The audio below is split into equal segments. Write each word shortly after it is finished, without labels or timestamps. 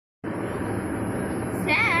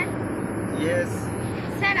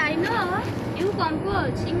I know you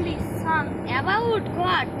compose English song about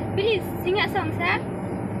God. Please sing a song, sir.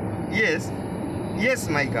 Yes,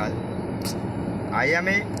 my girl. I am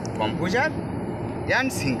a composer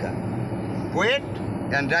and singer, poet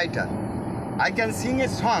and writer. I can sing a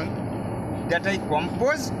song that I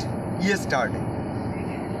composed yesterday.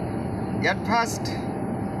 At first,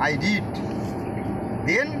 I did.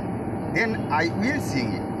 Then I will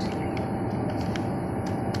sing it.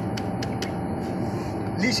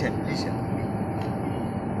 Listen.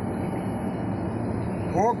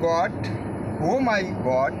 Oh God, oh my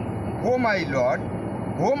God, oh my Lord,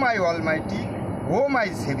 oh my Almighty, oh my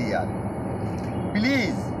Savior,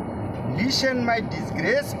 please listen my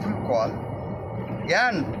disgraceful call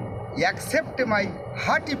and accept my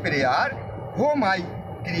hearty prayer, oh my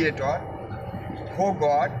Creator. Oh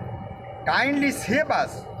God, kindly save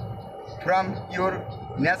us from your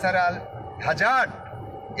natural hazard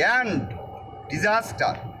and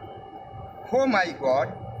disaster. Oh my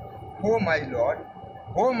God, oh my Lord,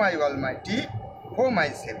 oh my Almighty, oh my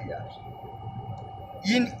Savior.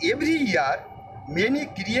 In every year, many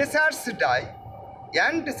creatures die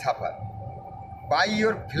and suffer by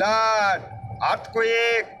your flood,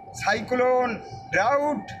 earthquake, cyclone,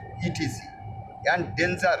 drought, etc. and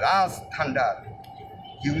dangerous thunder.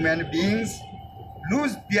 Human beings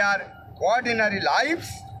lose their ordinary lives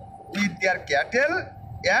with their cattle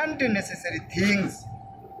and necessary things.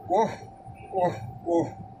 Oh,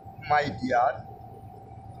 my dear.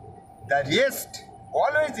 The rest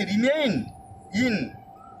always remain in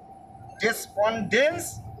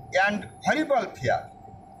despondence and horrible fear.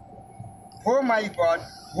 Oh my God,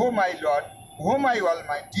 oh my Lord, oh my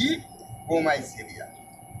Almighty, oh my Savior.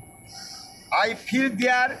 I feel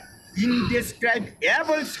their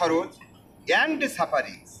indescribable sorrows and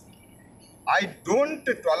sufferings. I don't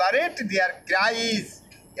tolerate their cries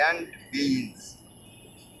and pains.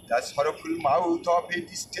 The sorrowful mouth of a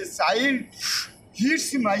distressed child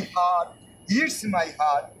hits my heart,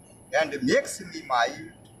 and makes me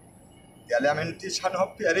mild. The lamentation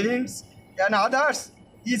of parents and others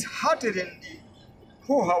is heart-rending.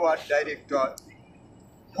 Oh, our director,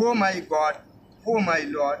 oh my God, oh my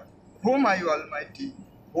Lord, oh my Almighty,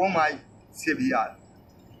 oh my Savior.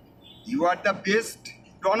 You are the best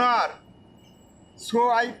donor. So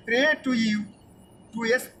I pray to you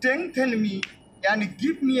to strengthen me and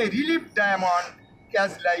give me a relief diamond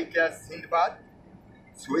as like as Sindbad,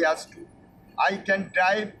 so as to I can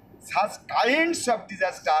drive such kinds of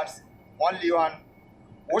disasters only on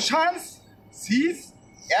oceans, seas,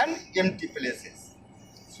 and empty places,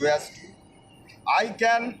 so as to I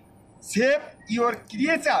can save your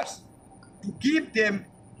creatures to give them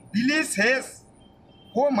bliss.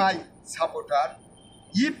 Oh my supporter,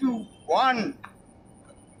 if you want,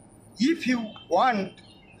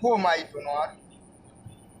 oh my donor,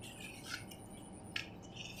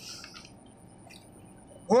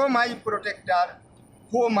 oh my protector,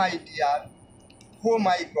 oh my dear, oh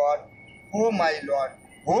my God, oh my Lord,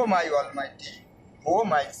 oh my Almighty, oh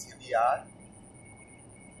my Savior.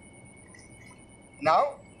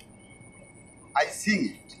 Now I sing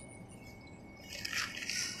it.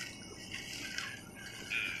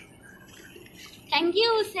 Thank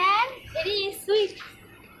you, sir. Very sweet.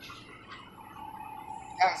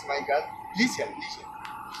 Thanks, my girl. Listen.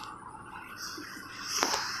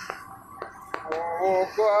 Oh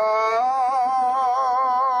God,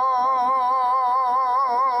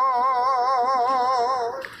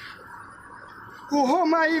 oh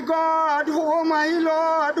my God, oh my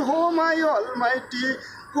Lord, oh my Almighty,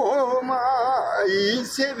 oh my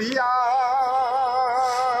Savior.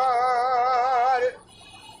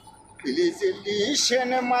 Please listen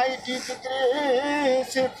my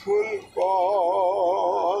disgraceful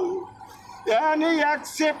call and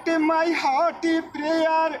accept my hearty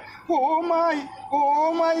prayer, oh my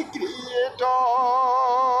Creator.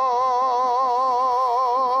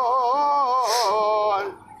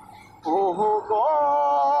 Oh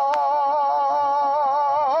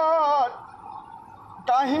God,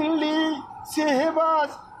 kindly save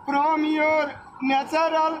us from your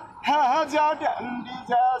natural hazard and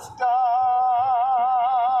disaster.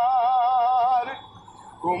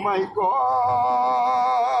 Oh my God,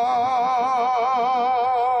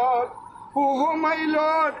 oh my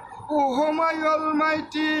Lord, oh my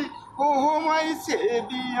Almighty, oh my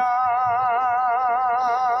Savior.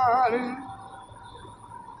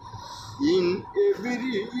 In every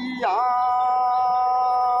year,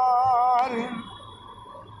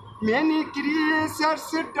 many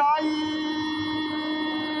creatures die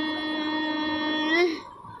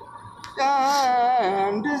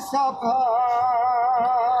and suffer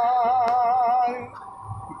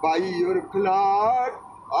by your flood,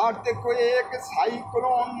 earthquake,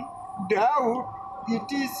 cyclone, drought,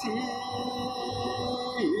 etc.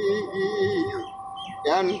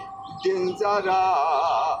 and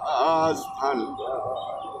dangerous thunder.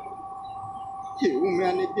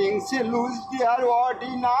 Human beings lose their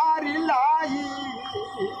ordinary lives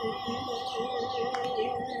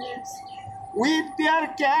with their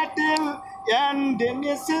cattle and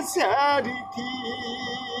necessary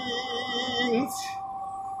things.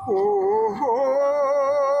 Oh, oh,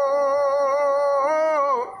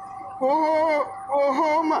 oh,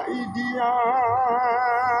 oh, my dear.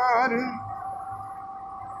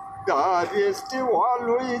 The rest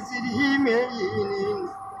always remain in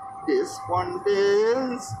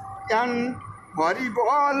despondence and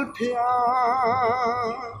horrible fear.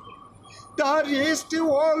 The rest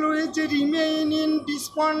always remain in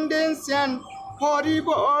despondence and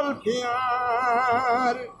horrible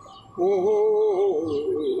fear. Oh,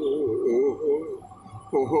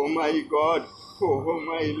 oh, my God, oh,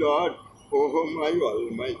 my Lord, oh, my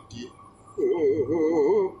Almighty,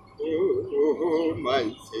 oh, my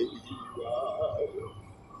Savior.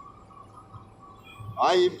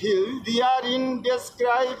 I feel their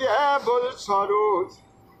indescribable sorrows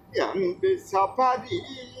and sufferings.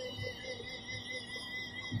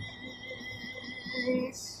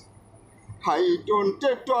 I don't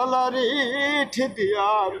tolerate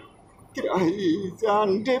their cries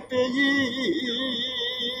and pains.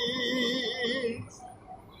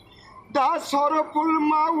 The sorrowful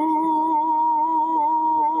mouth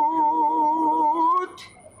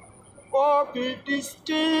of a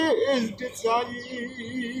distressed child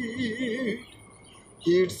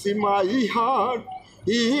hits my heart,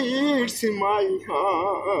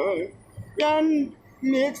 and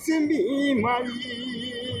makes me mild.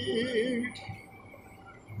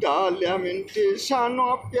 The lamentation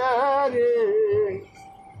of parents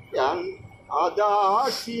and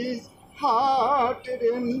others is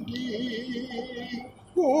heart-rending.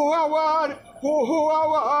 Oh,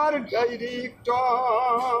 our director.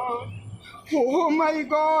 Oh, my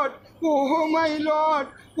God, oh, my Lord,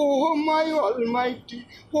 oh, my Almighty,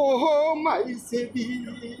 oh, my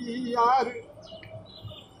Savior.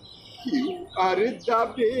 You are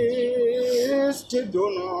the best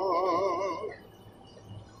donor.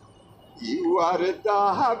 You are the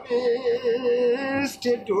best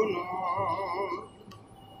donor.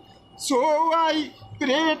 So I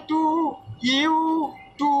pray to you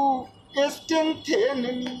to strengthen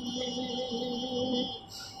me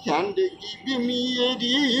and give me a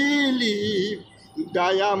relief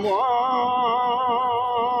diamond,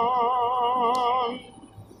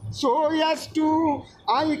 so as to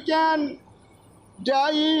I can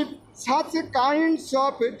drive such kinds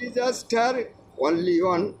of disaster only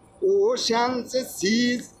on oceans,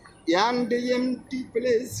 seas, and empty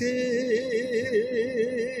places.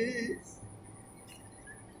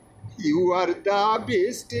 You are the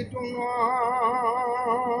best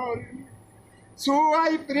donor. So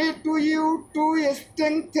I pray to you to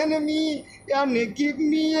strengthen me and give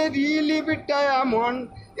me a relief diamond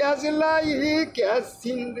as like a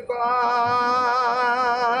Sindbad,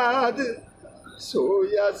 so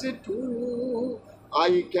as to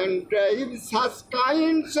I can drive such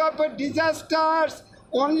kinds of disasters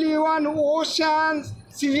only on oceans,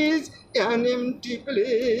 seas, and empty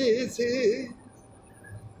places,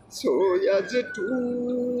 so as to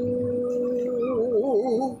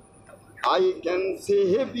I can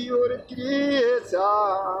save your creation,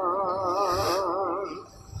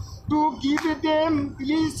 to give them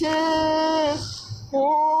places.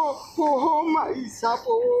 Oh, my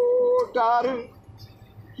supporter,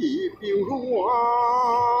 if you want,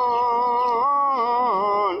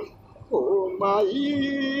 oh, my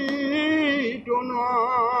donor,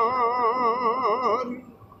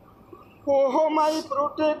 oh, my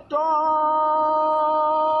protector,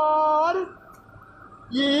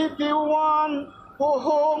 if you want,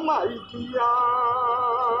 oh, my dear,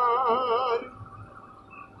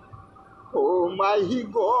 oh, my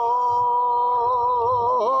God,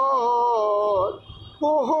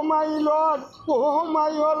 oh, my Lord, oh, my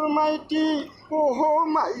Almighty, oh,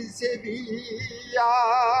 my Savior,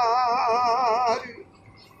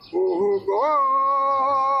 oh,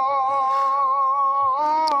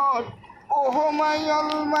 God, oh, my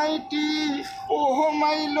Almighty, oh,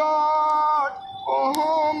 my Lord,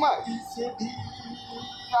 oh, my Savior.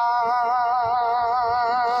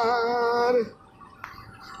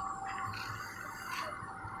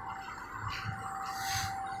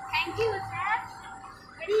 Thank you, sir.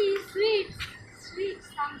 Very sweet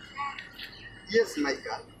song, sir. Yes, my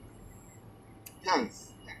God.